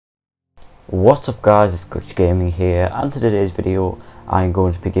What's up guys, it's Glitch Gaming here, and today's video I'm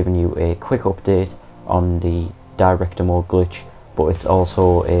going to be giving you a quick update on the Director Mode glitch, but it's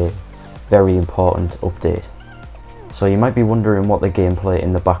also a very important update. So you might be wondering what the gameplay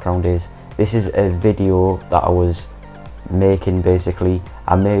in the background is. This is a video that I was making basically.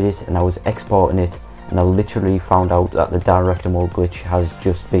 I made it and I was exporting it, and I literally found out that the Director Mode glitch has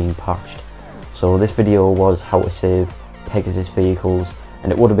just been patched. So this video was how to save Pegasus vehicles,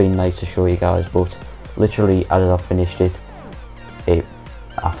 and it would have been nice to show you guys, but literally as I finished it,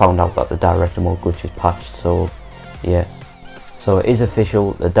 I found out that the Director Mode glitch is patched. So yeah, so it is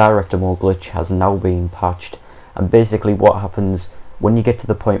official, the Director Mode glitch has now been patched. And basically what happens when you get to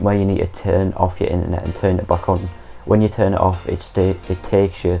the point where you need to turn off your internet and turn it back on, when you turn it off, it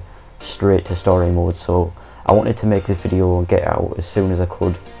takes you straight to story mode. So I wanted to make this video and get it out as soon as I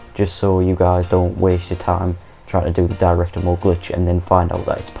could, just so you guys don't waste your time trying to do the Director Mode glitch and then find out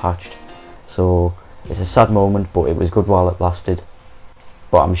that it's patched. So it's a sad moment, but it was good while it lasted.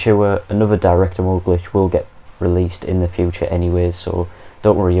 But I'm sure another Director Mode glitch will get released in the future anyways, so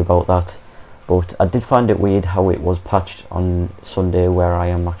don't worry about that. But I did find it weird how it was patched on Sunday where I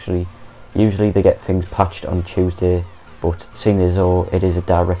am actually. Usually they get things patched on Tuesday, but seeing as though it is a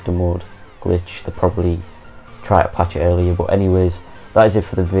Director Mode glitch, they probably try to patch it earlier. But anyways, that is it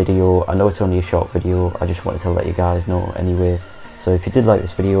for the video. I know it's only a short video, I just wanted to let you guys know anyway. So if you did like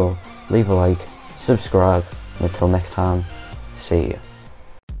this video, leave a like, subscribe, and until next time, see ya.